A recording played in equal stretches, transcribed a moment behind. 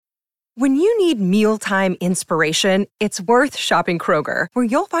When you need mealtime inspiration, it's worth shopping Kroger, where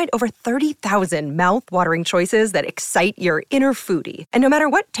you'll find over 30,000 mouth-watering choices that excite your inner foodie. And no matter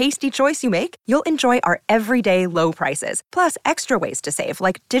what tasty choice you make, you'll enjoy our everyday low prices, plus extra ways to save,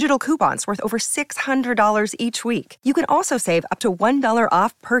 like digital coupons worth over $600 each week. You can also save up to $1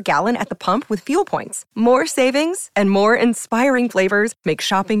 off per gallon at the pump with fuel points. More savings and more inspiring flavors make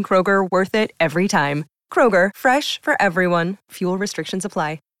shopping Kroger worth it every time. Kroger, fresh for everyone. Fuel restrictions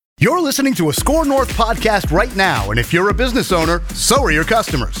apply. You're listening to a Score North podcast right now, and if you're a business owner, so are your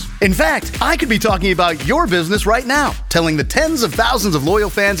customers. In fact, I could be talking about your business right now, telling the tens of thousands of loyal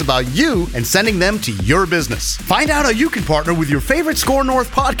fans about you and sending them to your business. Find out how you can partner with your favorite Score North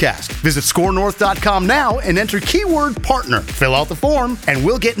podcast. Visit scorenorth.com now and enter keyword partner. Fill out the form, and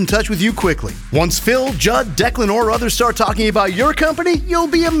we'll get in touch with you quickly. Once Phil, Judd, Declan, or others start talking about your company, you'll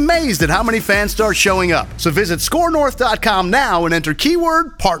be amazed at how many fans start showing up. So visit scorenorth.com now and enter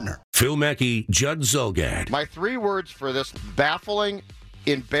keyword partner. Phil Mackey, Judd Zulgad. My 3 words for this: baffling,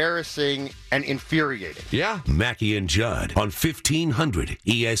 embarrassing, and infuriating. Yeah. Mackey and Judd on 1500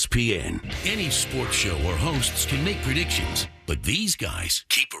 ESPN. Any sports show or hosts can make predictions, but these guys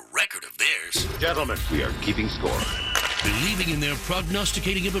keep a record of theirs. Gentlemen, we are keeping score. Believing in their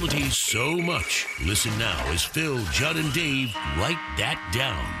prognosticating abilities so much. Listen now as Phil, Judd, and Dave write that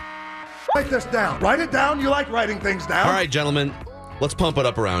down. Write this down. Write it down. You like writing things down. All right, gentlemen, let's pump it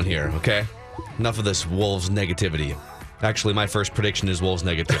up around here, okay? Enough of this Wolves negativity. Actually, my first prediction is Wolves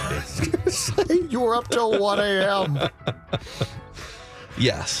negativity. You were up till 1 a.m.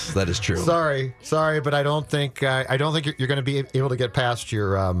 Yes, that is true. Sorry, but I don't think you're going to be able to get past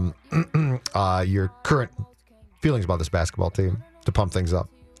your current feelings about this basketball team to pump things up.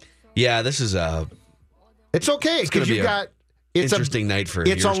 Yeah, this is It's okay because you got. It's interesting night for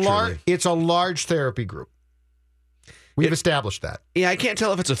yours truly. It's a large therapy group. We've established that. Yeah, I can't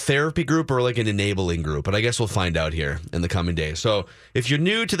tell if it's a therapy group or like an enabling group, but I guess we'll find out here in the coming days. So if you're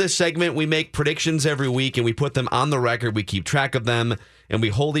new to this segment, we make predictions every week and we put them on the record. We keep track of them and we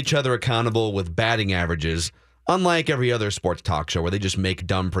hold each other accountable with batting averages, unlike every other sports talk show where they just make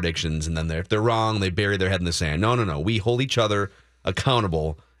dumb predictions and then if they're wrong, they bury their head in the sand. No. We hold each other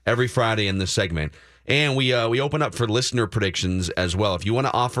accountable every Friday in this segment. And we open up for listener predictions as well. If you want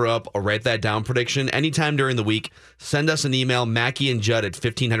to offer up or write that down prediction anytime during the week, send us an email, Mackey and Judd at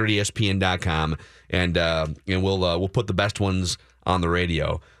 1500ESPN.com, and we'll put the best ones on the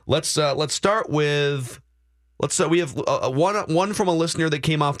radio. Let's start with we have one from a listener that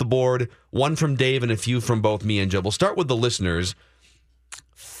came off the board, one from Dave, and a few from both me and Judd. We'll start with the listeners.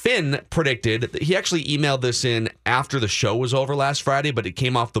 Finn predicted, he actually emailed this in after the show was over last Friday, but it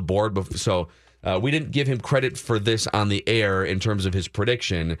came off the board before, so. We didn't give him credit for this on the air in terms of his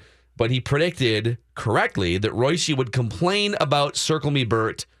prediction, but he predicted correctly that Royce would complain about Circle Me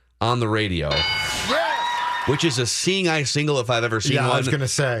Bert on the radio. Yes! Which is a seeing eye single if I've ever seen one. I was going to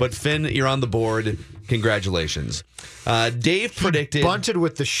say. But Finn, you're on the board. Congratulations. Dave predicted... bunted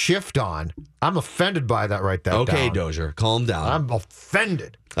with the shift on. I'm offended by that right there. Okay, Dozier, calm down. I'm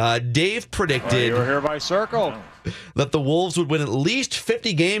offended. Dave predicted... you were here by Circle. ...that the Wolves would win at least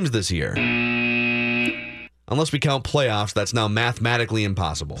 50 games this year. Unless we count playoffs, that's now mathematically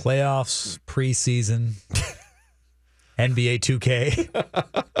impossible. Playoffs, preseason, NBA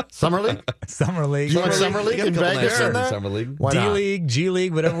 2K. Summer League? Summer League. You want Summer League in Vegas? Summer League. D-League,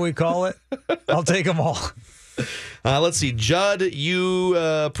 G-League, whatever we call it. I'll take them all. Let's see. Judd,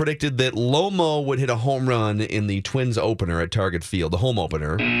 you predicted that Lomo would hit a home run in the Twins opener at Target Field, the home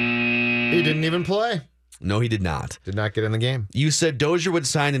opener. He didn't even play. No, he did not. Did not get in the game. You said Dozier would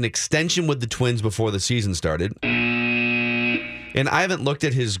sign an extension with the Twins before the season started. And I haven't looked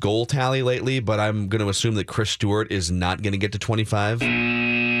at his goal tally lately, but I'm going to assume that Chris Stewart is not going to get to 25.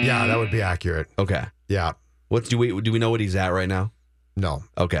 Yeah, that would be accurate. Okay. Yeah. Do we know what he's at right now? No.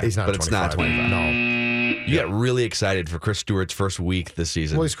 Okay. He's not but 25. It's not 25. No. You got really excited for Chris Stewart's first week this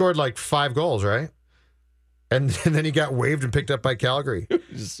season. Well, he scored like 5 goals, right? And then he got waived and picked up by Calgary.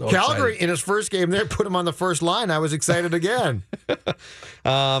 So Calgary, excited. in his first game there, put him on the first line. I was excited again.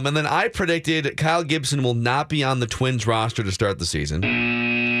 And then I predicted Kyle Gibson will not be on the Twins roster to start the season.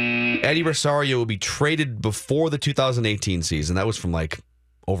 Eddie Rosario will be traded before the 2018 season. That was from like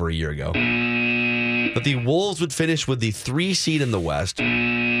over a year ago. That the Wolves would finish with the 3 seed in the West.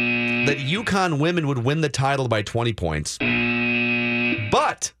 That UConn women would win the title by 20 points.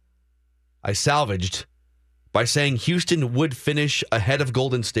 But I salvaged by saying Houston would finish ahead of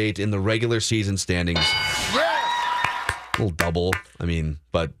Golden State in the regular season standings. Yes! A little double. I mean,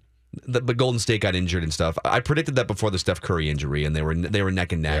 but Golden State got injured and stuff. I predicted that before the Steph Curry injury, and they were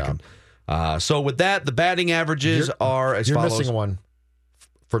neck and neck. Yeah. So with that, the batting averages are as You're follows. missing one.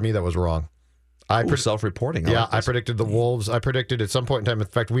 for me, that was wrong. Self-reporting. I predicted the Wolves. I predicted at some point in time, in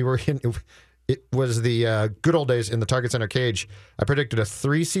fact, we were in, it was the good old days in the Target Center cage. I predicted a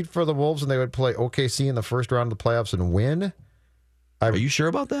 3 seed for the Wolves, and they would play OKC in the first round of the playoffs and win. Are you sure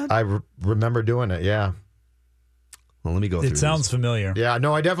about that? I remember doing it, yeah. Well, let me go through It sounds familiar. Yeah,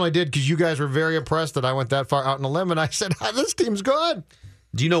 no, I definitely did, because you guys were very impressed that I went that far out on a limb, and I said, this team's good.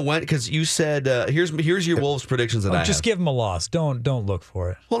 Do you know when? Because you said, here's your Wolves predictions that I Just have. give them a loss. Don't look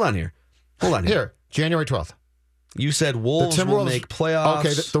for it. Hold on here. Here, January 12th. You said Wolves will make playoffs.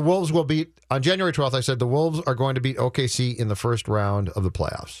 Okay, the Wolves will beat, on January 12th, I said the Wolves are going to beat OKC in the first round of the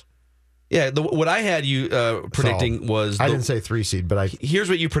playoffs. Yeah, what I had you predicting was... I didn't say 3 seed, but Here's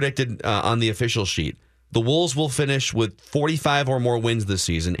what you predicted on the official sheet. The Wolves will finish with 45 or more wins this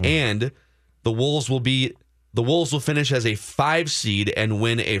season, and the Wolves will finish as a 5 seed and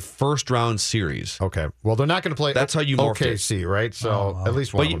win a first-round series. Okay. Well, they're not going to play That's how you morphed it. OKC, right? So at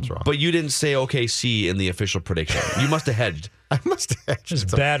least one of them's wrong. But you didn't say OKC in the official prediction. You must have hedged. I must have.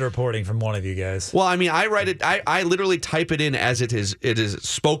 Just bad reporting from one of you guys. Well, I mean, I write it. I literally type it in as it is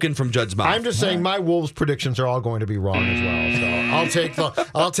spoken from Judd's mouth. I'm just saying my Wolves predictions are all going to be wrong as well. So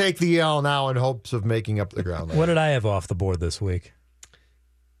I'll take the L now in hopes of making up the ground. What did I have off the board this week?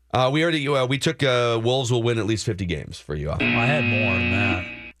 We took Wolves will win at least 50 games for you. I had more than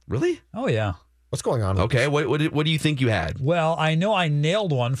that. Really? Oh, yeah. What's going on? Okay, what do you think you had? Well, I know I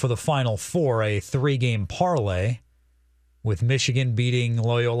nailed one for the Final Four, a 3-game parlay with Michigan beating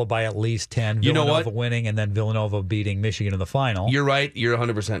Loyola by at least 10, You know Villanova what? winning, and then Villanova beating Michigan in the final. You're right. You're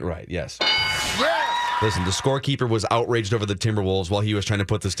 100% right. Yes. Listen, the scorekeeper was outraged over the Timberwolves while he was trying to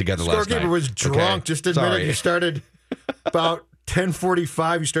put this together last night. Scorekeeper was drunk. Okay? Just admit Sorry. it. You started about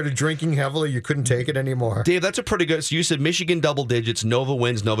 10:45. You started drinking heavily. You couldn't take it anymore. Dave, that's a pretty good. So you said Michigan double digits. Nova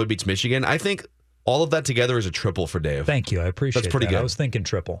wins. Nova beats Michigan. I think all of that together is a triple for Dave. Thank you. I appreciate That's pretty that. good. I was thinking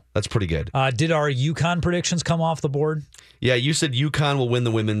triple. That's pretty good. Did our UConn predictions come off the board? Yeah, you said UConn will win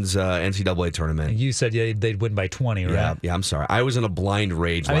the women's NCAA tournament. You said they'd win by 20, right? Yeah, I'm sorry. I was in a blind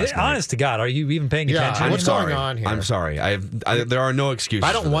rage last night. Honest to God, are you even paying attention? What's going on here? I'm sorry. There are no excuses.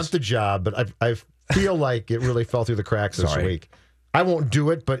 I don't want the job, but I feel like it really fell through the cracks this Sorry. week. I won't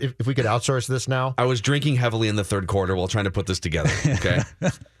do it, but if we could outsource this now. I was drinking heavily in the third quarter while trying to put this together. Okay.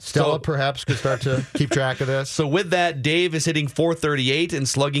 Stella perhaps could start to keep track of this. So with that, Dave is hitting 438 and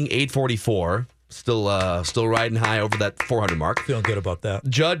slugging 844. Still riding high over that 400 mark. Feeling good about that.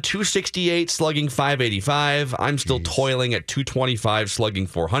 Judd 268, slugging 585. I'm still toiling at 225, slugging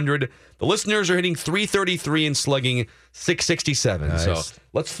 400. The listeners are hitting 333 and slugging 667. Nice. So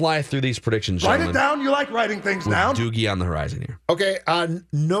let's fly through these predictions, Write gentlemen. it down. You like writing things With down. Doogie on the horizon here. Okay,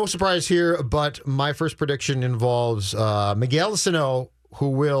 no surprise here, but my first prediction involves Miguel Sano,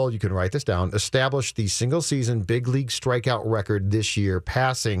 who will, you can write this down, establish the single-season big league strikeout record this year,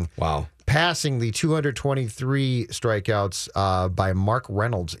 passing the 223 strikeouts by Mark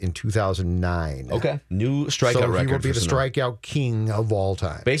Reynolds in 2009. Okay. New strikeout So record. he will be for the Sano. strikeout king of all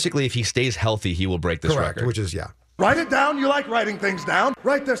time. Basically, if he stays healthy, he will break this Correct, record. which is, yeah. Write it down. You like writing things down.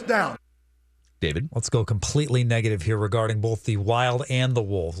 Write this down. David? Let's go completely negative here regarding both the Wild and the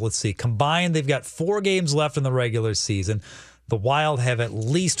Wolves. Let's see. Combined, they've got 4 games left in the regular season. The Wild have at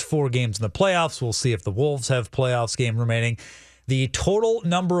least 4 games in the playoffs. We'll see if the Wolves have playoffs game remaining. The total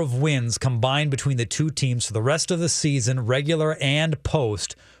number of wins combined between the two teams for the rest of the season, regular and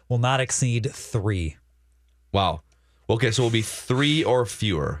post, will not exceed 3. Wow. Okay, so it will be 3 or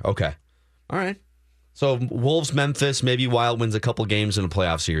fewer. Okay. All right. So Wolves, Memphis, maybe Wild wins a couple games in a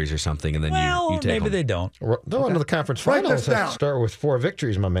playoff series or something, and then you take maybe them. they don't. They're on to the conference Write finals. this Has to down. start with 4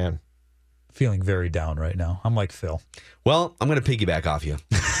 victories, my man. Feeling very down right now. I'm like Phil. Well, I'm going to piggyback off you.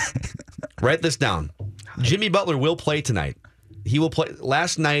 Write this down. Jimmy Butler will play tonight. He will play.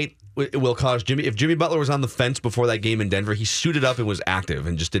 Last night, it will cause Jimmy. If Jimmy Butler was on the fence before that game in Denver, he suited up and was active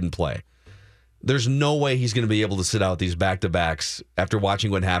and just didn't play. There's no way he's going to be able to sit out these back-to-backs after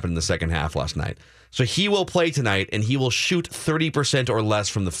watching what happened in the second half last night. So he will play tonight, and he will shoot 30% or less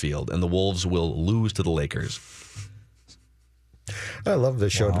from the field, and the Wolves will lose to the Lakers. I love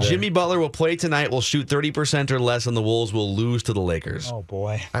this show today. Jimmy Butler will play tonight, will shoot 30% or less, and the Wolves will lose to the Lakers. Oh,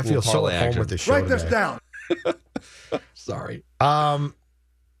 boy. I feel so parlay at home action. with this show Write this today. down. Sorry.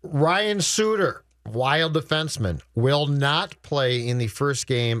 Ryan Suter, Wild defenseman, will not play in the first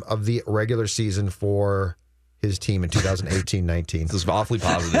game of the regular season for his team in 2018-19. This is awfully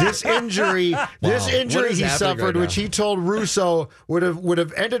positive. This injury, What he is happening suffered, right which now? he told Russo would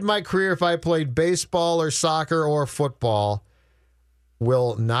have ended my career if I played baseball or soccer or football,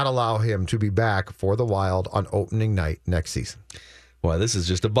 will not allow him to be back for the Wild on opening night next season. Boy, this is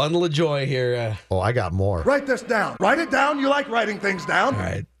just a bundle of joy here. I got more. Write this down. Write it down. You like writing things down. All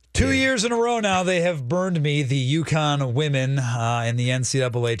right. 2 years in a row now, they have burned me, the UConn women, in the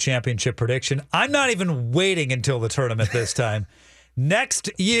NCAA championship prediction. I'm not even waiting until the tournament this time. Next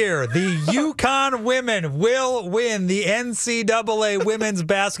year, the UConn women will win the NCAA women's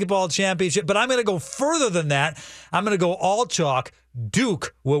basketball championship. But I'm going to go further than that. I'm going to go all chalk.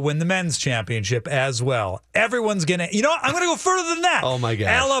 Duke will win the men's championship as well. Everyone's going to, I'm going to go further than that. Oh, my gosh.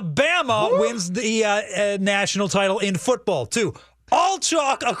 Alabama wins the national title in football, too. All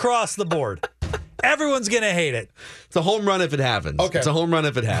chalk across the board. Everyone's going to hate it. It's a home run if it happens. Okay. It's a home run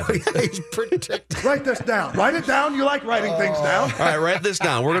if it happens. He's predicting. Write this down. Write it down. You like writing things down. All right, write this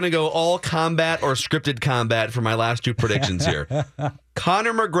down. We're going to go all combat or scripted combat for my last two predictions here.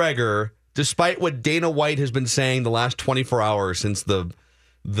 Conor McGregor, despite what Dana White has been saying the last 24 hours since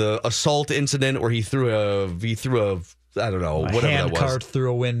the assault incident where he threw a I don't know, whatever that was. Handcart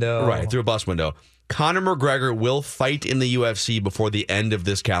through a window. Right, through a bus window. Conor McGregor will fight in the UFC before the end of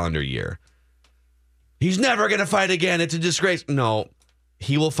this calendar year. He's never going to fight again. It's a disgrace. No,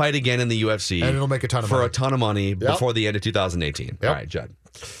 he will fight again in the UFC. And it'll make a ton of for money. a ton of money before the end of 2018. Yep. All right, Judd.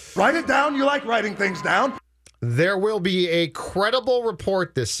 Write it down. You like writing things down. There will be a credible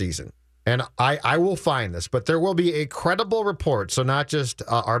report this season. And I will find this, but there will be a credible report, so not just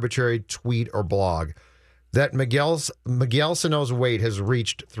arbitrary tweet or blog, that Miguel Sano's weight has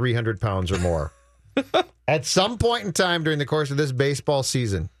reached 300 pounds or more. At some point in time during the course of this baseball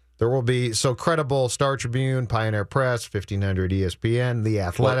season, there will be credible Star Tribune, Pioneer Press, 1500 ESPN, The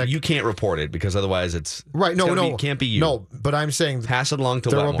Athletic. Well, you can't report it because otherwise it's right. it can't be you. No, but I'm saying pass it along to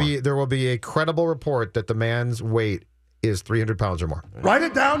there will be a credible report that the man's weight is 300 pounds or more. Write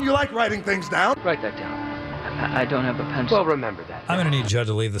it down. You like writing things down. Write that down. I don't have a pencil. Well, remember that. I'm going to need Judd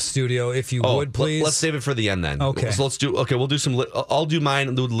to leave the studio if you would, please. Let's save it for the end then. Okay. So we'll do some. I'll do mine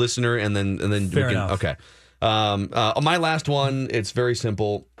and do the listener, and then Fair enough. Okay. My last one. It's very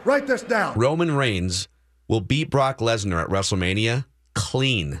simple. Write this down. Roman Reigns will beat Brock Lesnar at WrestleMania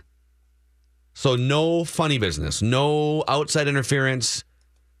clean. So no funny business, no outside interference.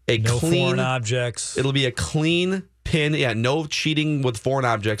 No foreign objects. It'll be a clean pin. Yeah, no cheating with foreign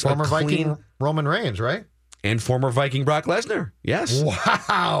objects. Former Viking Roman Reigns, right? And former Viking Brock Lesnar. Yes.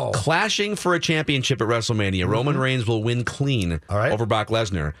 Wow. Clashing for a championship at WrestleMania. Roman Reigns will win clean over Brock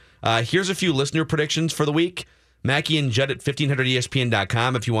Lesnar. Here's a few listener predictions for the week. Mackie and Judd at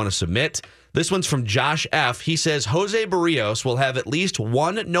 1500ESPN.com if you want to submit. This one's from Josh F. He says Jose Barrios will have at least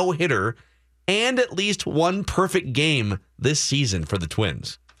one no-hitter and at least one perfect game this season for the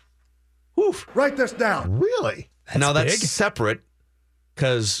Twins. Whew. Write this down. Really? That's separate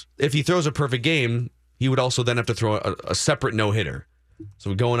because if he throws a perfect game, he would also then have to throw a separate no-hitter. So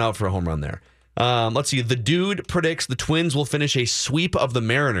we're going out for a home run there. Let's see. The Dude predicts the Twins will finish a sweep of the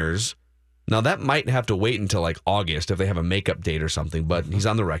Mariners. Now, that might have to wait until like August if they have a makeup date or something, but he's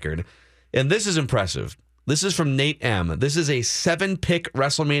on the record. And this is impressive. This is from Nate M. This is a 7-pick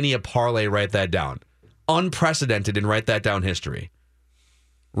WrestleMania parlay. Write that down. Unprecedented in Write That Down history.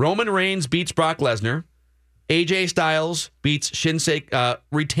 Roman Reigns beats Brock Lesnar. AJ Styles beats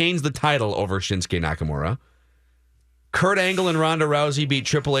retains the title over Shinsuke Nakamura. Kurt Angle and Ronda Rousey beat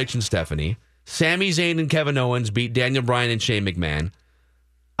Triple H and Stephanie. Sami Zayn and Kevin Owens beat Daniel Bryan and Shane McMahon.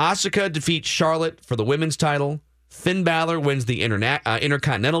 Asuka defeats Charlotte for the women's title. Finn Balor wins the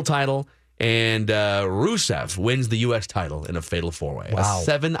Intercontinental title. And Rusev wins the U.S. title in a fatal four-way. Wow. A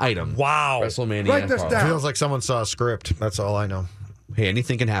 7-item WrestleMania. Write this down. Feels like someone saw a script. That's all I know. Hey,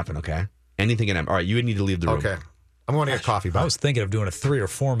 anything can happen, okay? Anything can happen. All right, you need to leave the room. Okay. I'm going to get coffee. I was thinking of doing a 3 or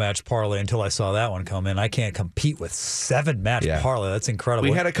 4 match parlay until I saw that one come in. I can't compete with 7 match parlay. That's incredible.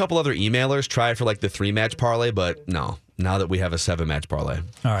 We had a couple other emailers try for like the 3-match parlay, but no. Now that we have a 7-match parlay.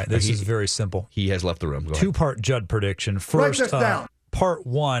 All right, this is very simple. He has left the room. Go ahead. 2-part Judd prediction. Write First, this down. Part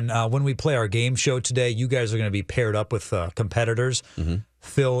 1, when we play our game show today, you guys are going to be paired up with competitors. Mm-hmm.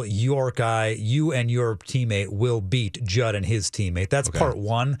 Phil, your guy, you and your teammate will beat Judd and his teammate. That's part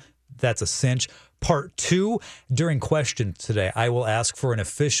 1. That's a cinch. Part 2, during questions today, I will ask for an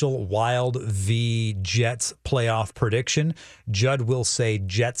official Wild v. Jets playoff prediction. Judd will say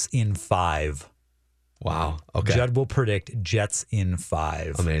Jets in 5. Wow. Okay. Judd will predict Jets in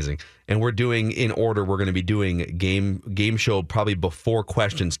 5. Amazing. And we're doing, in order, we're going to be doing game show probably before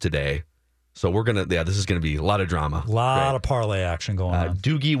questions today. So we're going to, this is going to be a lot of drama. A lot of parlay action going on.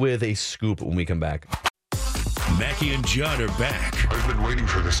 Doogie with a scoop when we come back. Mackie and Judd are back I've been waiting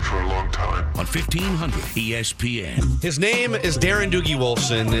for this for a long time. on 1500 ESPN. His name is Darren Doogie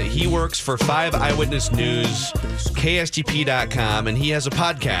Wolfson. He works for 5 Eyewitness News, KSTP.com, and he has a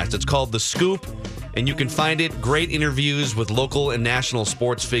podcast. It's called The Scoop. And you can find it. Great interviews with local and national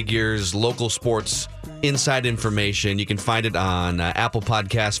sports figures, local sports inside information. You can find it on Apple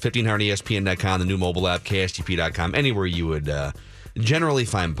Podcasts, 1500ESPN.com, the new mobile app, KSTP.com, anywhere you would generally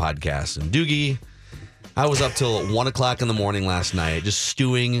find podcasts. And Doogie, I was up till 1 o'clock in the morning last night, just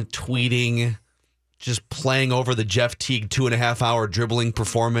stewing, tweeting, just playing over the Jeff Teague 2.5-hour dribbling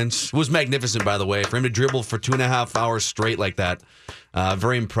performance. It was magnificent, by the way, for him to dribble for 2.5 hours straight like that.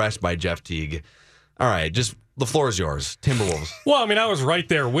 Very impressed by Jeff Teague. All right, just the floor is yours. Timberwolves. Well, I mean, I was right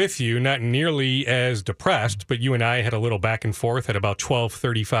there with you, not nearly as depressed, but you and I had a little back and forth at about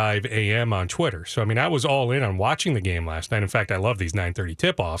 12:35 a.m. on Twitter. So, I mean, I was all in on watching the game last night. In fact, I love these 9:30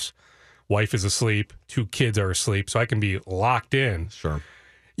 tip-offs. Wife is asleep, 2 kids are asleep, so I can be locked in. Sure.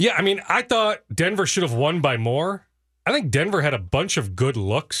 Yeah, I mean, I thought Denver should have won by more. I think Denver had a bunch of good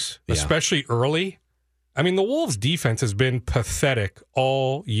looks, especially early. I mean, the Wolves' defense has been pathetic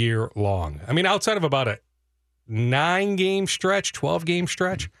all year long. I mean, outside of about a 9-game stretch, 12-game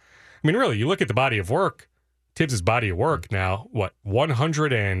stretch. I mean, really, you look at the body of work, Tibbs' body of work now,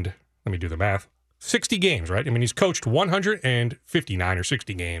 100 and, let me do the math, 60 games, right? I mean, he's coached 159 or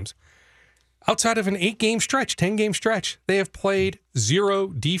 60 games. Outside of an 8-game stretch, 10-game stretch, they have played 0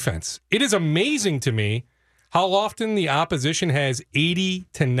 defense. It is amazing to me how often the opposition has 80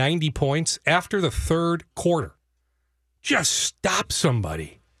 to 90 points after the third quarter. Just stop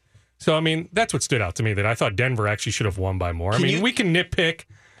somebody. So, I mean, that's what stood out to me, that I thought Denver actually should have won by more. We can nitpick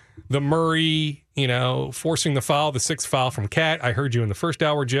the Murray, forcing the foul, the 6th foul from Cat. I heard you in the first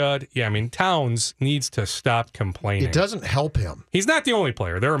hour, Judd. Yeah, I mean, Towns needs to stop complaining. It doesn't help him. He's not the only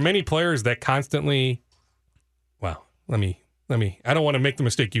player. There are many players that constantly, well, let me. I don't want to make the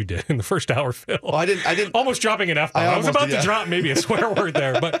mistake you did in the first hour, Phil. Well, I didn't. Almost dropping an F-bomb. I was about to drop maybe a swear word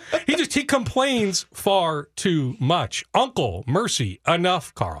there, but he complains far too much. Uncle, mercy,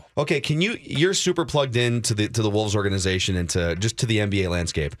 enough, Carl. Okay, you're super plugged in to the Wolves organization and to the NBA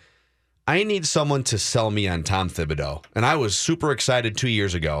landscape. I need someone to sell me on Tom Thibodeau, and I was super excited 2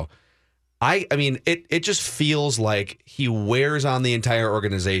 years ago. I mean, it just feels like he wears on the entire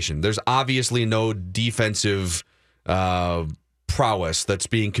organization. There's obviously no defensive prowess that's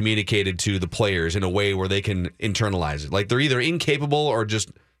being communicated to the players in a way where they can internalize it. Like, they're either incapable or just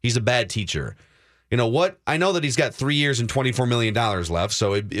he's a bad teacher. You know what? I know that he's got 3 years and $24 million left,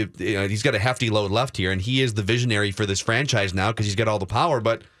 so he's got a hefty load left here, and he is the visionary for this franchise now because he's got all the power.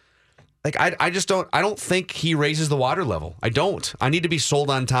 But like, I don't think he raises the water level. I don't. I need to be sold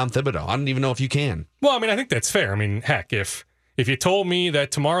on Tom Thibodeau. I don't even know if you can. Well, I mean, I think that's fair. I mean, heck, if you told me that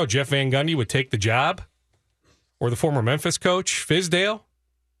tomorrow Jeff Van Gundy would take the job, or the former Memphis coach, Fizdale,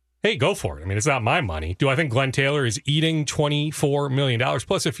 hey, go for it. I mean, it's not my money. Do I think Glenn Taylor is eating $24 million?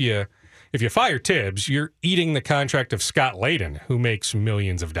 Plus, if you fire Tibbs, you're eating the contract of Scott Layden, who makes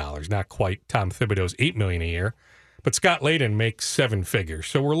millions of dollars. Not quite Tom Thibodeau's $8 million a year, but Scott Layden makes 7 figures.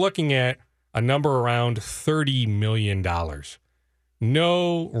 So we're looking at a number around $30 million.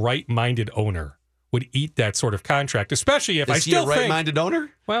 No right-minded owner would eat that sort of contract, especially if Is he a right-minded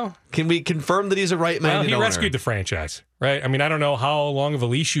owner? Well, can we confirm that he's a right-minded owner? He rescued the franchise, right? I mean, I don't know how long of a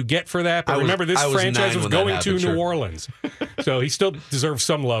leash you get for that, but remember, this franchise was going to New Orleans. So he still deserves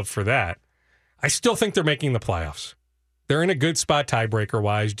some love for that. I still think they're making the playoffs. They're in a good spot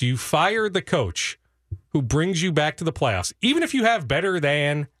tiebreaker-wise. Do you fire the coach who brings you back to the playoffs, even if you have better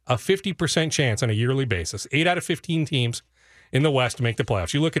than a 50% chance on a yearly basis? 8 out of 15 teams in the West make the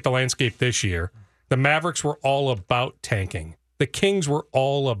playoffs. You look at the landscape this year. The Mavericks were all about tanking. The Kings were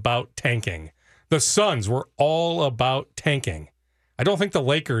all about tanking. The Suns were all about tanking. I don't think the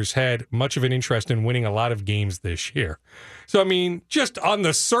Lakers had much of an interest in winning a lot of games this year. So, I mean, just on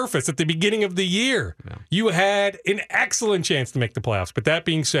the surface at the beginning of the year, you had an excellent chance to make the playoffs. But that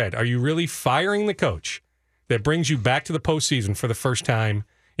being said, are you really firing the coach that brings you back to the postseason for the first time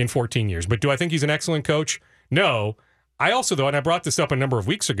in 14 years? But do I think he's an excellent coach? No. I also, though, and I brought this up a number of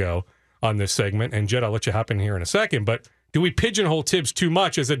weeks ago on this segment, and Jed, I'll let you hop in here in a second, but do we pigeonhole Tibbs too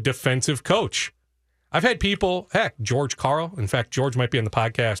much as a defensive coach? I've had people, George Karl, in fact, George might be on the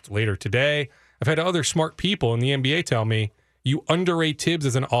podcast later today. I've had other smart people in the NBA tell me, you underrate Tibbs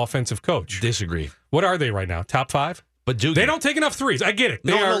as an offensive coach. Disagree. What are they right now? Top 5? But they don't take enough threes. I get it.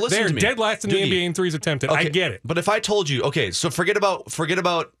 They are dead last in the NBA in threes attempted. Okay. I get it. But if I told you, okay, so forget about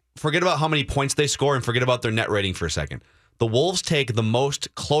how many points they score and forget about their net rating for a second. The Wolves take the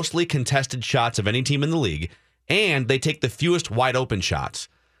most closely contested shots of any team in the league, and they take the fewest wide open shots.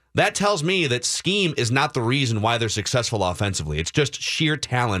 That tells me that scheme is not the reason why they're successful offensively. It's just sheer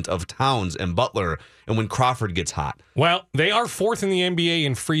talent of Towns and Butler and when Crawford gets hot. Well, they are 4th in the NBA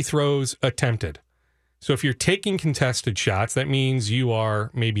in free throws attempted. So if you're taking contested shots, that means you are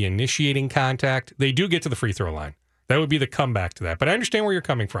maybe initiating contact. They do get to the free throw line. That would be the comeback to that. But I understand where you're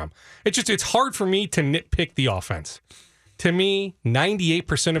coming from. It's hard for me to nitpick the offense. To me,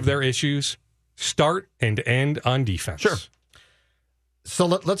 98% of their issues start and end on defense. Sure. So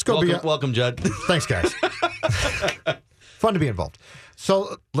let's go beyond. Welcome, Judd. Thanks, guys. Fun to be involved.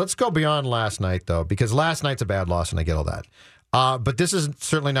 So let's go beyond last night, though, because last night's a bad loss, and I get all that. But this is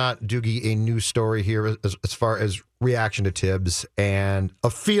certainly not, Doogie, a news story here as far as reaction to Tibbs and a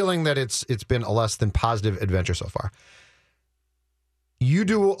feeling that it's been a less than positive adventure so far. You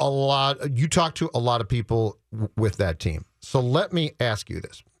talk to a lot of people with that team. So let me ask you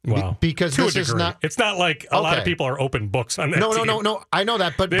this. Wow. Because to this is not. It's not like a lot of people are open books on that team. No. I know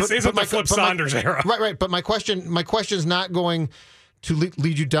that. But this isn't the Flip Saunders era. Right. But my question is not going to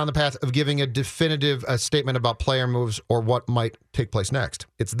lead you down the path of giving a definitive statement about player moves or what might take place next.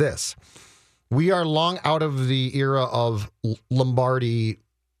 It's this. We are long out of the era of Lombardi,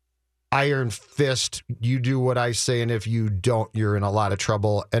 iron fist, you do what I say, and if you don't, you're in a lot of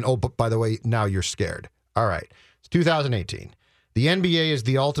trouble. And oh, but by the way, now you're scared. All right. It's 2018. The NBA is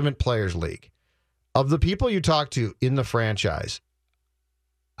the ultimate players league. Of the people you talk to in the franchise,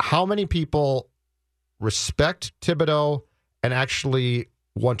 how many people respect Thibodeau and actually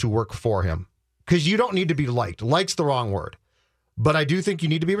want to work for him? Because you don't need to be liked. Like's the wrong word. But I do think you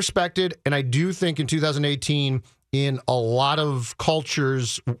need to be respected. And I do think in 2018, in a lot of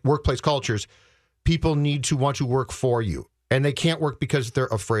cultures, workplace cultures, people need to want to work for you. And they can't work because they're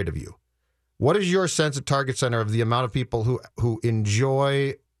afraid of you. What is your sense at Target Center of the amount of people who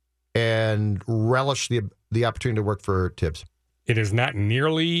enjoy and relish the opportunity to work for Tibbs? It is not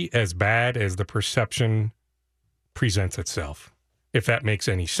nearly as bad as the perception presents itself, if that makes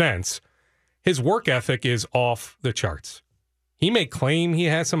any sense. His work ethic is off the charts. He may claim he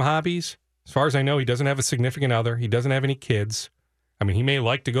has some hobbies. As far as I know, he doesn't have a significant other. He doesn't have any kids. I mean, he may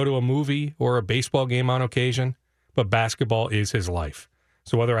like to go to a movie or a baseball game on occasion, but basketball is his life.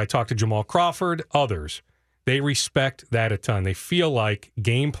 So whether I talk to Jamal Crawford, others, they respect that a ton. They feel like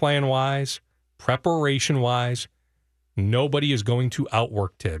game plan-wise, preparation-wise, nobody is going to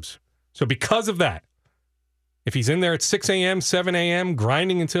outwork Tibbs. So because of that, if he's in there at 6 a.m., 7 a.m.,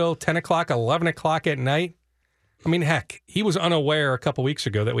 grinding until 10 o'clock, 11 o'clock at night, I mean, heck, he was unaware a couple weeks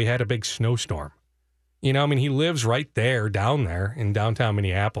ago that we had a big snowstorm. You know, I mean, he lives right there, down there in downtown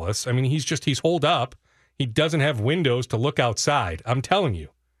Minneapolis. I mean, he's holed up. He doesn't have windows to look outside. I'm telling you,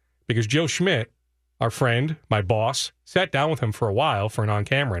 because Joe Schmidt, our friend, my boss, sat down with him for a while for an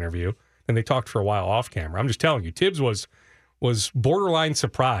on-camera interview, and they talked for a while off-camera. I'm just telling you, Tibbs was borderline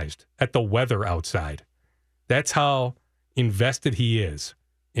surprised at the weather outside. That's how invested he is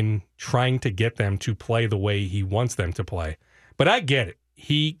in trying to get them to play the way he wants them to play. But I get it.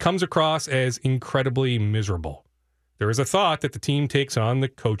 He comes across as incredibly miserable. There is a thought that the team takes on the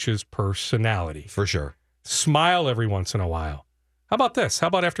coach's personality. For sure. Smile every once in a while. How about this? How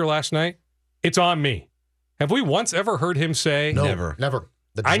about after last night? It's on me. Have we once ever heard him say, No, never.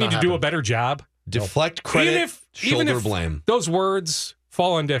 I need to do a better job? Deflect credit, shoulder blame. Those words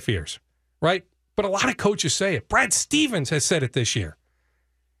fall on deaf ears, right? But a lot of coaches say it. Brad Stevens has said it this year.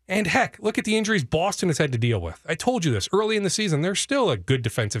 And heck, look at the injuries Boston has had to deal with. I told you this early in the season. They're still a good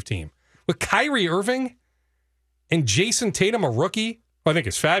defensive team. With Kyrie Irving and Jason Tatum, a rookie, who I think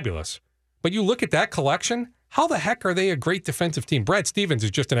is fabulous. But you look at that collection, how the heck are they a great defensive team? Brad Stevens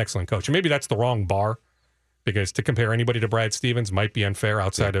is just an excellent coach. And maybe that's the wrong bar, because to compare anybody to Brad Stevens might be unfair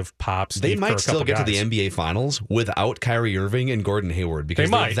outside of Pop, Steve They might Kerr, still get guys. to the NBA Finals without Kyrie Irving and Gordon Hayward because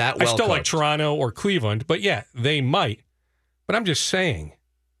they might. They're that well I still like coached. Toronto or Cleveland, but yeah, they might. But I'm just saying,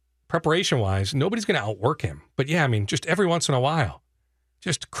 preparation-wise, nobody's going to outwork him. But yeah, I mean, just every once in a while,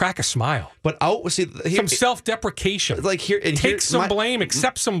 just crack a smile. But some self-deprecation. Like take some blame,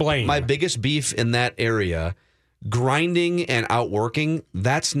 accept some blame. My biggest beef in that area, grinding and outworking,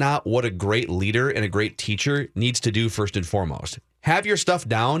 that's not what a great leader and a great teacher needs to do first and foremost. Have your stuff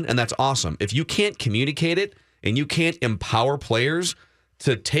down, and that's awesome. If you can't communicate it and you can't empower players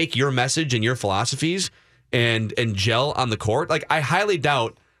to take your message and your philosophies and gel on the court, like I highly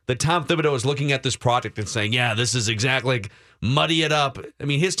doubt that Tom Thibodeau is looking at this project and saying, yeah, this is exactly like muddy it up. I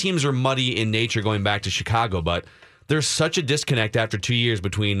mean, his teams are muddy in nature going back to Chicago, but there's such a disconnect after 2 years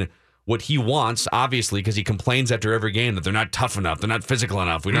between what he wants, obviously, because he complains after every game that they're not tough enough, they're not physical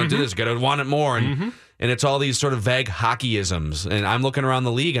enough, we don't do this, got to want it more, and it's all these sort of vague hockeyisms. And I'm looking around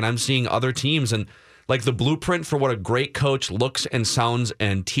the league and I'm seeing other teams, and like the blueprint for what a great coach looks and sounds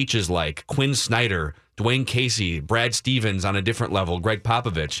and teaches like Quinn Snyder, Dwayne Casey, Brad Stevens on a different level, Greg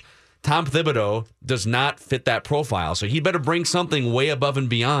Popovich. Tom Thibodeau does not fit that profile, so he better bring something way above and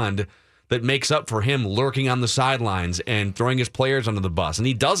beyond that makes up for him lurking on the sidelines and throwing his players under the bus, and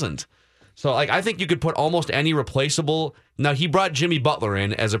he doesn't. So, I think you could put almost any replaceable. Now, he brought Jimmy Butler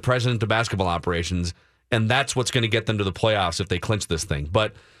in as a president of basketball operations, and that's what's going to get them to the playoffs if they clinch this thing.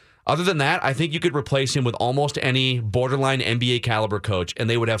 But other than that, I think you could replace him with almost any borderline NBA caliber coach, and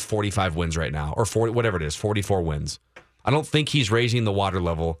they would have 45 wins right now, or 40, whatever it is, 44 wins. I don't think he's raising the water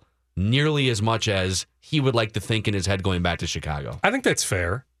level nearly as much as he would like to think in his head going back to Chicago. I think that's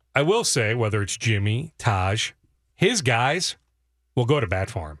fair. I will say, whether it's Jimmy, Taj, his guys will go to bat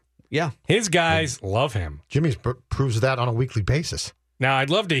for him. Yeah. His guys love him. Jimmy proves that on a weekly basis. Now, I'd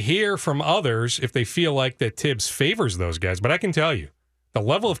love to hear from others if they feel like that Tibbs favors those guys, but I can tell you, the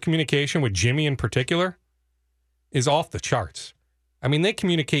level of communication with Jimmy in particular is off the charts. I mean, they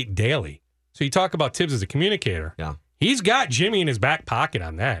communicate daily. So you talk about Tibbs as a communicator. Yeah. He's got Jimmy in his back pocket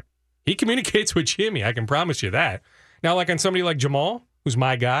on that. He communicates with Jimmy, I can promise you that. Now, like on somebody like Jamal, who's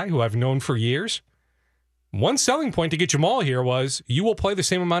my guy, who I've known for years, one selling point to get Jamal here was you will play the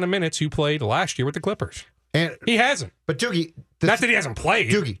same amount of minutes you played last year with the Clippers. And he hasn't. But Doogie... Not that he hasn't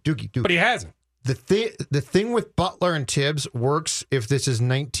played. Doogie. But he hasn't. The thing with Butler and Tibbs works if this is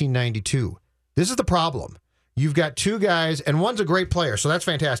 1992. This is the problem. You've got two guys, and one's a great player, so that's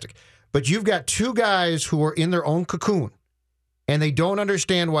fantastic. But you've got two guys who are in their own cocoon, and they don't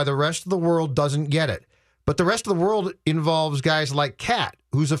understand why the rest of the world doesn't get it. But the rest of the world involves guys like Cat,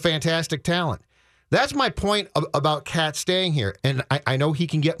 who's a fantastic talent. That's my point about Cat staying here. And I know he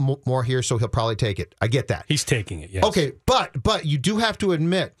can get more here, so he'll probably take it. I get that. He's taking it, yes. Okay, but you do have to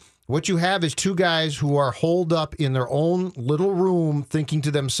admit, what you have is two guys who are holed up in their own little room thinking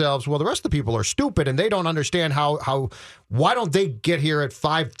to themselves, well, the rest of the people are stupid and they don't understand how why don't they get here at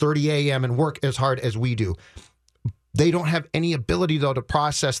 5:30 a.m. and work as hard as we do? They don't have any ability, though, to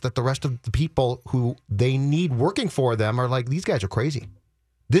process that the rest of the people who they need working for them are like, these guys are crazy.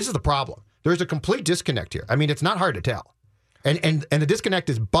 This is the problem. There's a complete disconnect here. I mean, it's not hard to tell. And the disconnect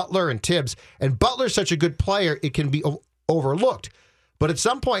is Butler and Tibbs. And Butler's such a good player, it can be overlooked. But at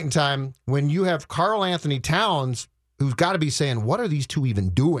some point in time, when you have Karl Anthony Towns, who's got to be saying, what are these two even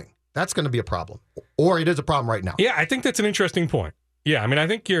doing? That's going to be a problem. Or it is a problem right now. Yeah, I think that's an interesting point. Yeah, I mean, I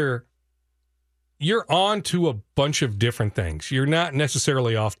think you're on to a bunch of different things. You're not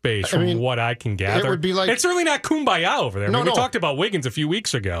necessarily off base from what I can gather. It would be like, it's certainly not kumbaya over there. We talked about Wiggins a few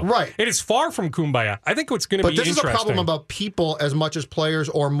weeks ago. Right. It is far from kumbaya. I think what's going to be interesting. But this is a problem about people as much as players,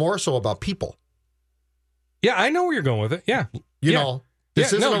 or more so about people. Yeah, I know where you're going with it. Yeah. You know,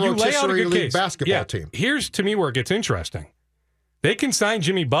 this isn't a rotisserie league basketball team. Here's, to me, where it gets interesting. They can sign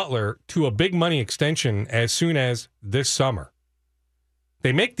Jimmy Butler to a big money extension as soon as this summer.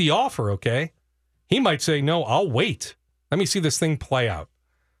 They make the offer, okay? He might say, no, I'll wait. Let me see this thing play out.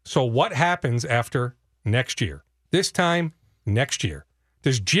 So what happens after next year? This time next year.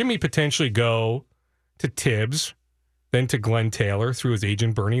 Does Jimmy potentially go to Tibbs, then to Glenn Taylor through his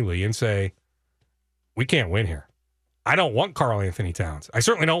agent Bernie Lee and say, we can't win here. I don't want Karl Anthony Towns. I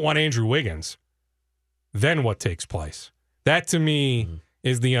certainly don't want Andrew Wiggins. Then what takes place? That to me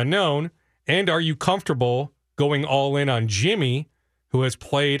is the unknown. And are you comfortable going all in on Jimmy, who has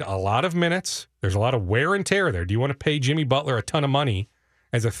played a lot of minutes? There's a lot of wear and tear there. Do you want to pay Jimmy Butler a ton of money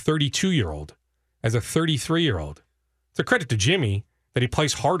as a 32-year-old, as a 33-year-old? It's a credit to Jimmy that he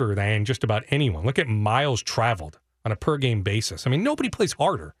plays harder than just about anyone. Look at miles traveled on a per-game basis. I mean, nobody plays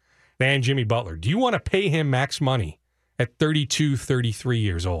harder than Jimmy Butler. Do you want to pay him max money at 32, 33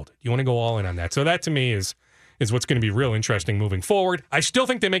 years old? Do you want to go all in on that? So that, to me, is what's going to be real interesting moving forward. I still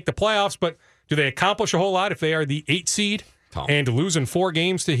think they make the playoffs, but do they accomplish a whole lot if they are the 8 seed and losing 4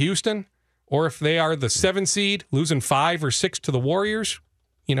 games to Houston? Or if they are the 7 seed, losing 5 or 6 to the Warriors?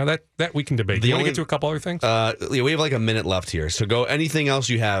 You know, that we can debate. Do you want to get to a couple other things? We have like a minute left here. So go, anything else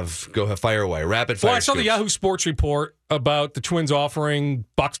you have, go fire away. Rapid fire. Well, I saw the Yahoo Sports report about the Twins offering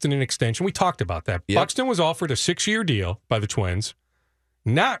Buxton an extension. We talked about that. Yep. Buxton was offered a 6-year deal by the Twins.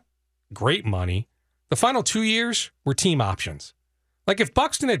 Not great money. The final 2 years were team options. Like if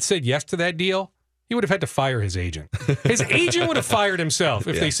Buxton had said yes to that deal, he would have had to fire his agent. His agent would have fired himself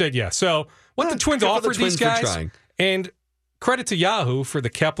if they said yes. So what the Twins offered these guys, and credit to Yahoo for the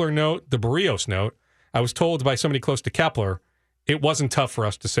Kepler note, the Barrios note. I was told by somebody close to Kepler, it wasn't tough for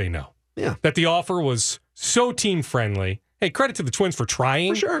us to say no. Yeah. That the offer was so team-friendly. Hey, credit to the Twins for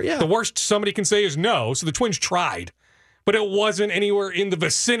trying. For sure, yeah. The worst somebody can say is no, so the Twins tried. But it wasn't anywhere in the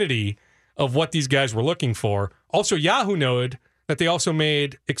vicinity of what these guys were looking for. Also, Yahoo noted that they also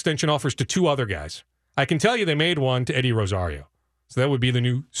made extension offers to 2 other guys. I can tell you they made one to Eddie Rosario. So that would be the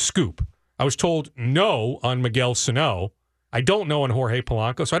new scoop. I was told no on Miguel Sano. I don't know on Jorge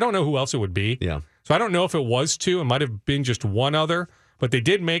Polanco, so I don't know who else it would be. Yeah. So I don't know if it was 2. It might have been just one other. But they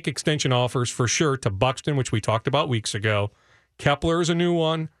did make extension offers for sure to Buxton, which we talked about weeks ago. Kepler is a new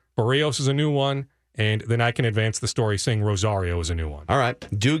one. Barrios is a new one. And then I can advance the story saying Rosario is a new one. All right.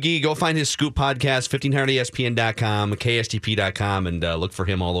 Doogie, go find his Scoop podcast, 1500ESPN.com, KSTP.com, and look for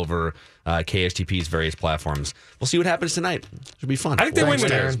him all over KSTP's various platforms. We'll see what happens tonight. Should be fun. I think they win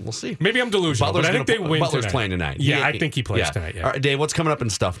tonight. We'll see. Maybe I'm delusional, but I think they win Butler's tonight. playing tonight. Yeah, I think he plays tonight. Yeah. All right, Dave, what's coming up in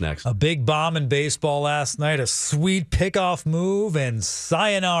stuff next? A big bomb in baseball last night, a sweet pickoff move, and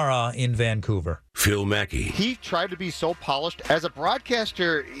sayonara in Vancouver. Phil Mackey. He tried to be so polished. As a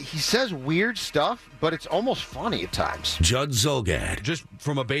broadcaster, he says weird stuff, but it's almost funny at times. Judd Zulgad. Just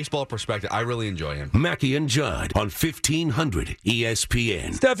from a baseball perspective, I really enjoy him. Mackey and Judd on 1500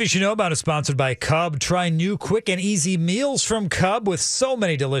 ESPN. Stuff you should know about is sponsored by Cub. Try new quick and easy meals from Cub with so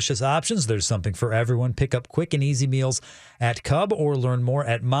many delicious options. There's something for everyone. Pick up quick and easy meals at Cub or learn more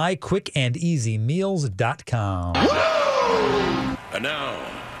at myquickandeasymeals.com. And now,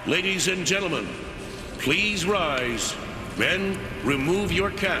 ladies and gentlemen, please rise. Men, remove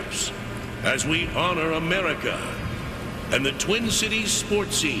your caps as we honor America and the Twin Cities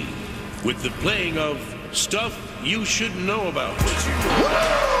sports scene with the playing of Stuff You Should Know About.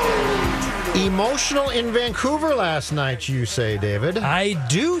 Emotional in Vancouver last night, you say, David? I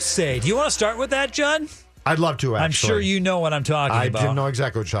do say. Do you want to start with that, John? I'd love to, actually. I'm sure you know what I'm talking about. I didn't know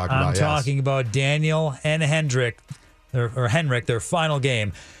exactly what you're talking about, I'm talking about Daniel and Henrik, their final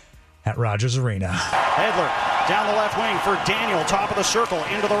game at Rogers Arena. Edler down the left wing for Daniel, top of the circle,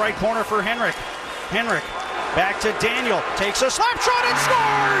 into the right corner for Henrik. Henrik back to Daniel, takes a slap shot and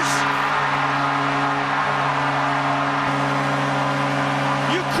scores!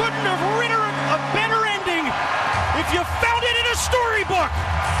 You couldn't have written a better ending if you found it in a storybook.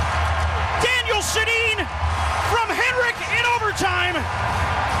 Daniel Sedin from Henrik in overtime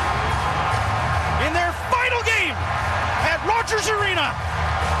in their final game at Rogers Arena.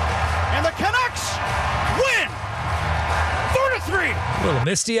 And the Canucks win 4-3. A little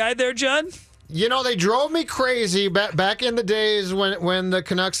misty-eyed there, John? You know, they drove me crazy back in the days when the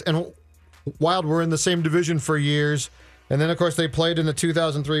Canucks and Wild were in the same division for years. And then, of course, they played in the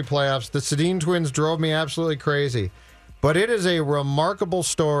 2003 playoffs. The Sedin twins drove me absolutely crazy. But it is a remarkable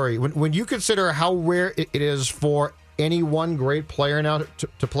story. When you consider how rare it is for any one great player now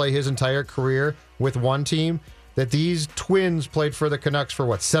to play his entire career with one team, that these twins played for the Canucks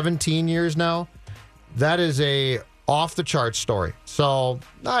for, 17 years now? That is a off-the-charts story. So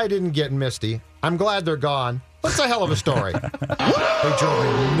I didn't get misty. I'm glad they're gone. That's a hell of a story. They drove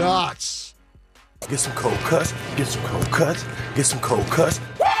me nuts. Get some cold cuts. Get some cold cuts. Get some cold cuts.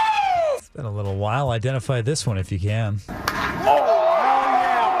 Woo! It's been a little while. Identify this one if you can.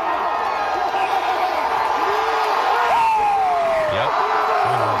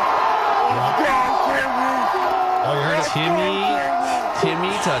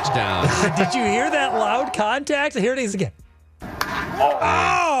 Timmy touchdown. Did you hear that loud contact? Here it is again.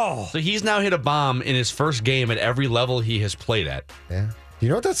 Oh! So he's now hit a bomb in his first game at every level he has played at. Yeah. Do you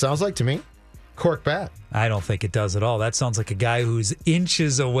know what that sounds like to me? Cork bat. I don't think it does at all. That sounds like a guy who's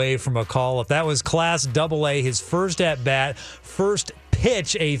inches away from a call. If that was Class AA, his first at bat, first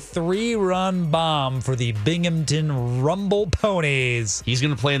pitch, a 3-run bomb for the Binghamton Rumble Ponies. He's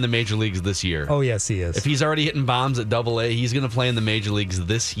going to play in the major leagues this year. Oh, yes, he is. If he's already hitting bombs at AA, he's going to play in the major leagues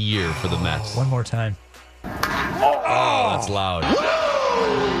this year for the Mets. One more time. Oh, that's loud.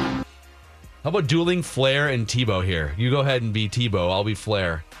 How about dueling Flair and Tebow here? You go ahead and be Tebow. I'll be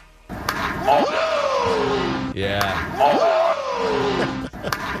Flair. Yeah.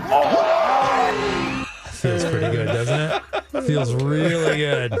 Feels pretty good, doesn't it? Feels really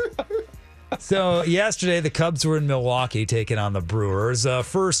good. So yesterday, the Cubs were in Milwaukee taking on the Brewers.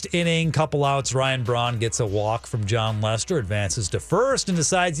 First inning, couple outs, Ryan Braun gets a walk from John Lester, advances to first, and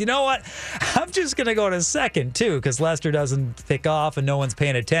decides, you know what? I'm just going to go to second, too, because Lester doesn't pick off and no one's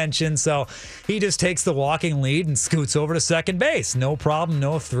paying attention. So he just takes the walking lead and scoots over to second base. No problem,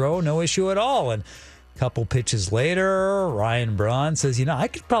 no throw, no issue at all. And couple pitches later, Ryan Braun says, you know, I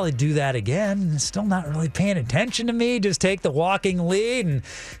could probably do that again. Still not really paying attention to me. Just take the walking lead and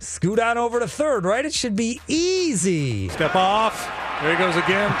scoot on over to third, right? It should be easy. Step off. There he goes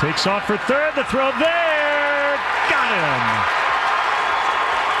again. Takes off for third. The throw there. Got him.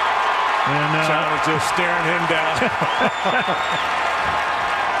 And John is just staring him down.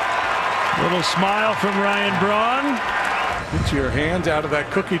 Little smile from Ryan Braun. Get your hands out of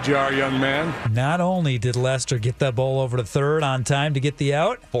that cookie jar, young man. Not only did Lester get that ball over to third on time to get the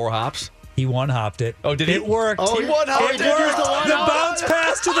out, 4 hops. He one-hopped it. Oh, did he? It worked. Oh, he one-hopped it. The bounce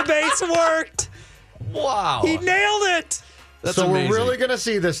pass to the base worked. Wow. He nailed it. So amazing. we're really going to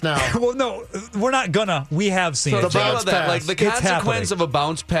see this now. Well, no, we're not gonna. We have seen So it. think about that. Like the It's consequence happening. of a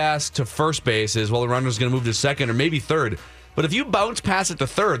bounce pass to first base is, well, the runner's going to move to second or maybe third. But if you bounce pass it to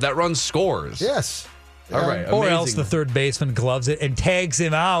third, that run scores. Yes. All right. Or amazing. else the third baseman gloves it and tags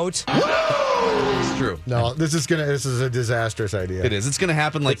him out. It's true. No, this is a disastrous idea. It is. It's going to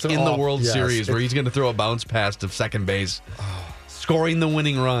happen like It's in the World yes, Series where he's going to throw a bounce pass to second base, scoring the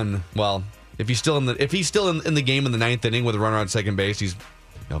winning run. Well, if he's still in the game in the ninth inning with a runner on second base, he's.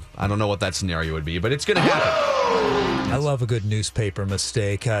 I don't know what that scenario would be, but it's going to happen. I love a good newspaper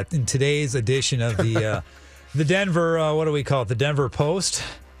mistake. In today's edition of the Denver, what do we call it? The Denver Post.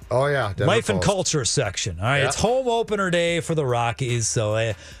 Oh yeah, Denver Life and Post. Culture section. All right, Yeah. It's home opener day for the Rockies.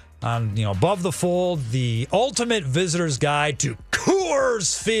 So, above the fold, the ultimate visitor's guide to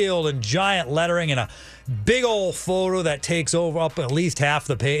Coors Field in giant lettering and a big old photo that takes up at least half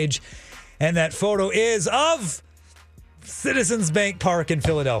the page. And that photo is of Citizens Bank Park in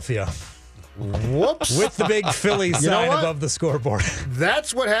Philadelphia. Whoops. With the big Philly sign what? above the scoreboard.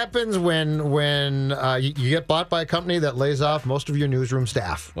 That's what happens when you get bought by a company that lays off most of your newsroom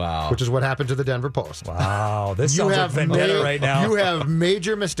staff. Wow. Which is what happened to the Denver Post. Wow. This sounds like vendetta right now. You have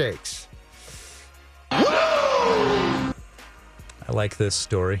major mistakes. I like this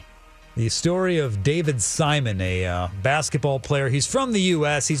story. The story of David Simon, a basketball player. He's from the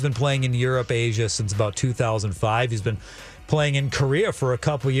U.S. He's been playing in Europe, Asia since about 2005. He's been playing in Korea for a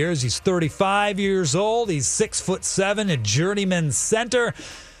couple years. He's 35 years old. He's 6'7", a journeyman center.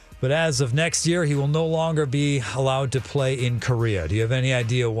 But as of next year, he will no longer be allowed to play in Korea. Do you have any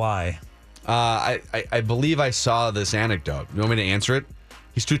idea why? I believe I saw this anecdote. You want me to answer it?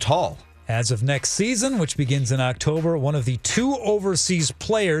 He's too tall. As of next season, which begins in October, one of the 2 overseas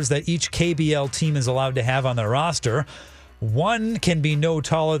players that each KBL team is allowed to have on their roster, one can be no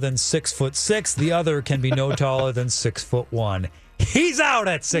taller than 6'6", the other can be no taller than 6'1". He's out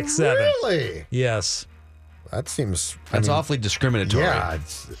at 6'7". Really? Yes. That seems... That's awfully discriminatory. Yeah.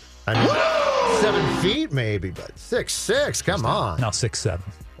 7 feet maybe, but 6'6", come on. No, 6'7".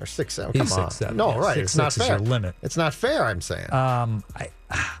 Or 6'7", He's come on. 6'7". No, Yeah, right, it's not 6'6" fair. is your limit. It's not fair, I'm saying.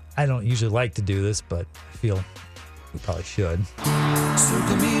 I don't usually like to do this, but I feel we probably should. You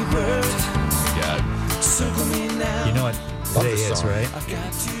know what today is, song. right?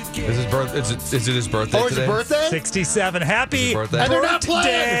 Is it his birthday Oh, it's today? his birthday? 67. Happy birthday? And they're not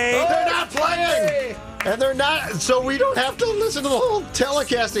birthday. playing. They're not playing. And they're not. So we don't have to listen to the whole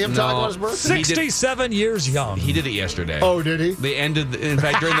telecast of him talking about his birthday. 67 years young. He did it yesterday. Oh, did he? They ended, in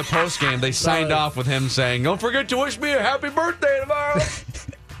fact, during the post game, they signed off with him saying, "Don't forget to wish me a happy birthday tomorrow."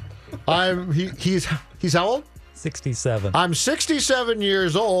 He's how old? 67. I'm 67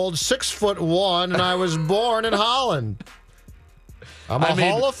 years old, 6'1", and I was born in Holland. I'm a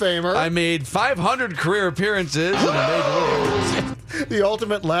Hall of Famer. I made 500 career appearances in the major leagues. The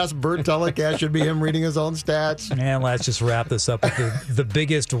ultimate last Burt telecast should be him reading his own stats. And let's just wrap this up with the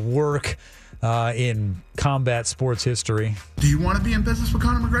biggest work in combat sports history. Do you want to be in business with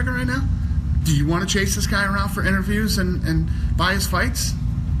Conor McGregor right now? Do you want to chase this guy around for interviews and buy his fights?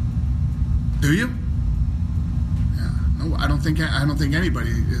 Do you? Yeah. No, I don't think anybody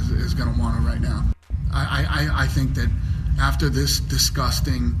is going to want to right now. I think that after this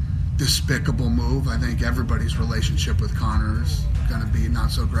disgusting, despicable move, I think everybody's relationship with Conor is going to be not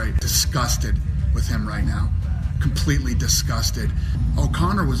so great. Disgusted with him right now. Completely disgusted. Oh,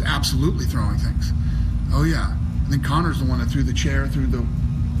 Conor was absolutely throwing things. Oh, yeah. I think Conor's the one that threw the chair through the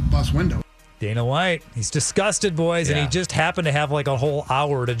bus window. Dana White, he's disgusted, boys, and he just happened to have like a whole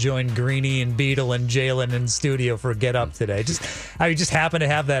hour to join Greeny and Beetle and Jalen in studio for Get Up today. Just happened to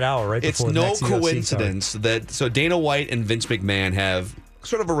have that hour right It's before the no next UFC card. coincidence that Dana White and Vince McMahon have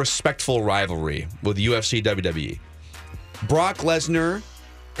sort of a respectful rivalry with UFC WWE. Brock Lesnar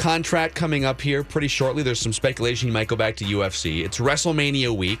contract coming up here pretty shortly. There's some speculation he might go back to UFC. It's WrestleMania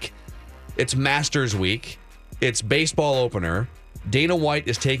week. It's Masters week. It's baseball opener. Dana White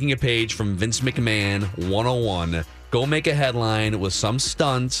is taking a page from Vince McMahon 101. Go make a headline with some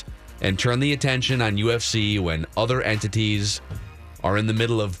stunts and turn the attention on UFC when other entities are in the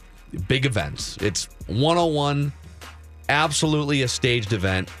middle of big events. It's 101, absolutely a staged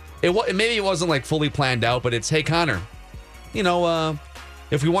event. Maybe it wasn't like fully planned out, but it's, hey, Conor,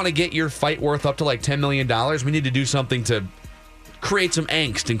 if we want to get your fight worth up to like $10 million, we need to do something to create some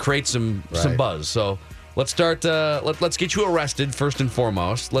angst and create some buzz. So let's start. Let's get you arrested first and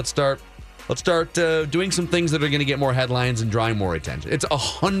foremost. Let's start doing some things that are going to get more headlines and drawing more attention. It's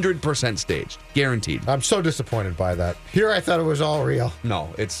 100% staged, guaranteed. I'm so disappointed by that. Here I thought it was all real. No,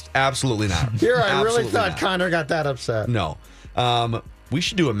 it's absolutely not. Here I really thought Conor got that upset. No. We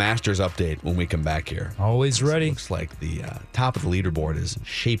should do a Masters update when we come back here. Always ready. Looks like the top of the leaderboard is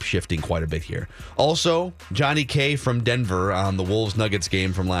shape-shifting quite a bit here. Also, Johnny K from Denver on the Wolves-Nuggets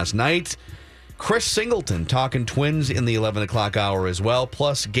game from last night. Chris Singleton talking Twins in the 11 o'clock hour as well,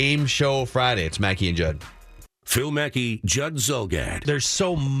 plus Game Show Friday. It's Mackey and Judd. Phil Mackey, Judd Zulgad. They're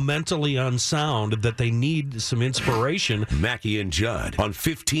so mentally unsound that they need some inspiration. Mackey and Judd on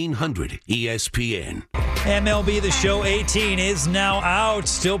 1500 ESPN. MLB The Show 18 is now out.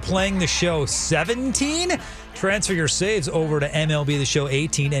 Still playing The Show 17? Transfer your saves over to MLB The Show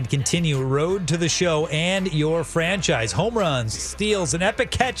 18 and continue Road to the Show and your franchise. Home runs, steals, and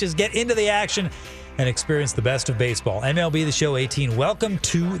epic catches. Get into the action and experience the best of baseball. MLB The Show 18. Welcome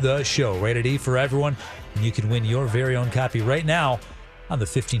to the show. Rated E for everyone. And you can win your very own copy right now on the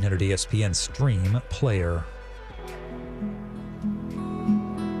 1500 ESPN Stream Player.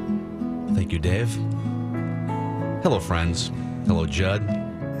 Thank you, Dave. Hello, friends. Hello, Judd.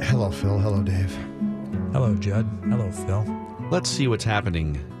 Hello, Phil. Hello, Dave. Hello, Judd. Hello, Phil. Let's see what's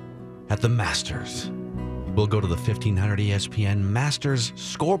happening at the Masters. We'll go to the 1500 ESPN Masters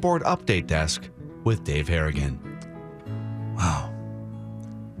Scoreboard Update Desk with Dave Harrigan. Wow.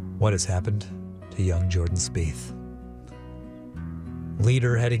 What has happened to young Jordan Spieth?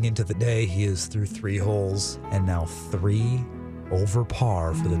 Leader heading into the day, he is through 3 holes and now 3 over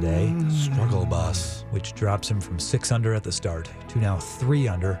par for the day. Struggle bus. Which drops him from 6 under at the start to now 3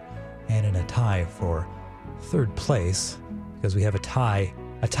 under and in a tie for 3rd place because we have a tie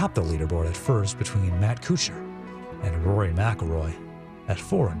atop the leaderboard at first between Matt Kuchar and Rory McIlroy at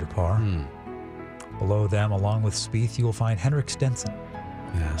 4 under par. Below them, along with Spieth, you will find Henrik Stenson,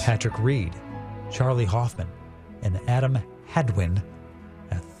 Patrick Reed, Charlie Hoffman, and Adam Hadwin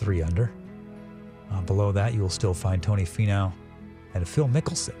at 3 under. Below that, you will still find Tony Finau and Phil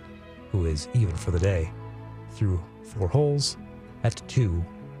Mickelson, who is even for the day, through 4 holes at 2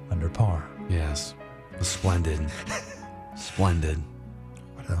 under par. Yes. Splendid. Splendid.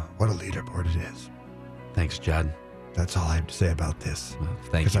 What a leaderboard it is. Thanks, Judd. That's all I have to say about this. Well,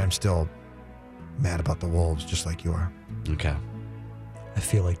 thank you. Because I'm still mad about the Wolves, just like you are. Okay. I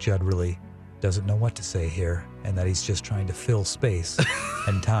feel like Judd really doesn't know what to say here, and that he's just trying to fill space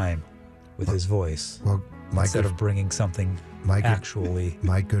and time with his voice, instead of bringing something actually.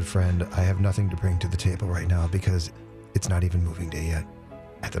 My good friend, I have nothing to bring to the table right now because it's not even moving day yet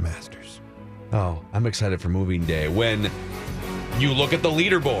at the Masters. Oh, I'm excited for moving day when you look at the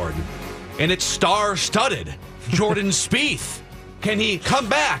leaderboard and it's star-studded. Jordan Spieth. Can he come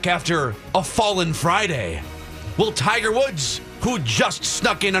back after a fallen Friday? Will Tiger Woods, who just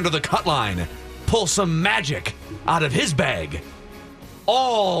snuck in under the cut line, pull some magic out of his bag?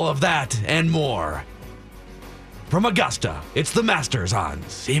 All of that and more. From Augusta, it's the Masters on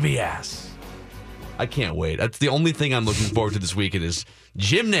CBS. I can't wait. That's the only thing I'm looking forward to this weekend is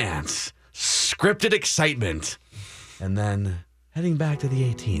Jim Nantz, scripted excitement. And then heading back to the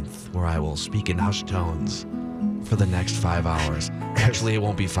 18th, where I will speak in hushed tones for the next 5 hours. Actually, it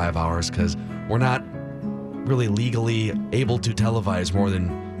won't be 5 hours because we're not really legally able to televise more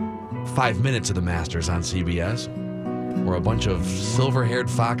than 5 minutes of the Masters on CBS, where a bunch of silver-haired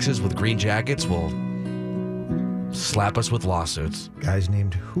foxes with green jackets will slap us with lawsuits. Guy's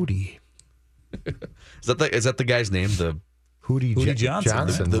named Hootie. Is that the guy's name? The Hootie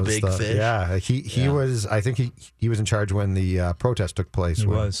Johnson, the big fish. Yeah, he was. I think he was in charge when the protest took place. He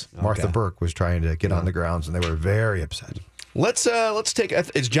was. Martha Burke was trying to get on the grounds, and they were very upset. Let's take.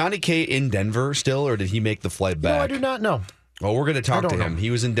 Is Johnny K in Denver still, or did he make the flight back? No, I do not know. Well, we're going to talk to him. He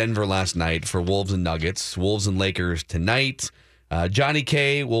was in Denver last night for Wolves and Nuggets. Wolves and Lakers tonight. Johnny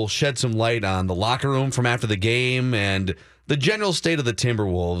K will shed some light on the locker room from after the game and the general state of the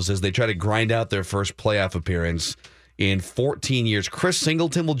Timberwolves as they try to grind out their first playoff appearance in 14 years. Chris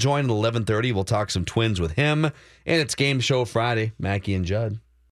Singleton will join at 11:30. We'll talk some Twins with him. And it's Game Show Friday. Mackey and Judd.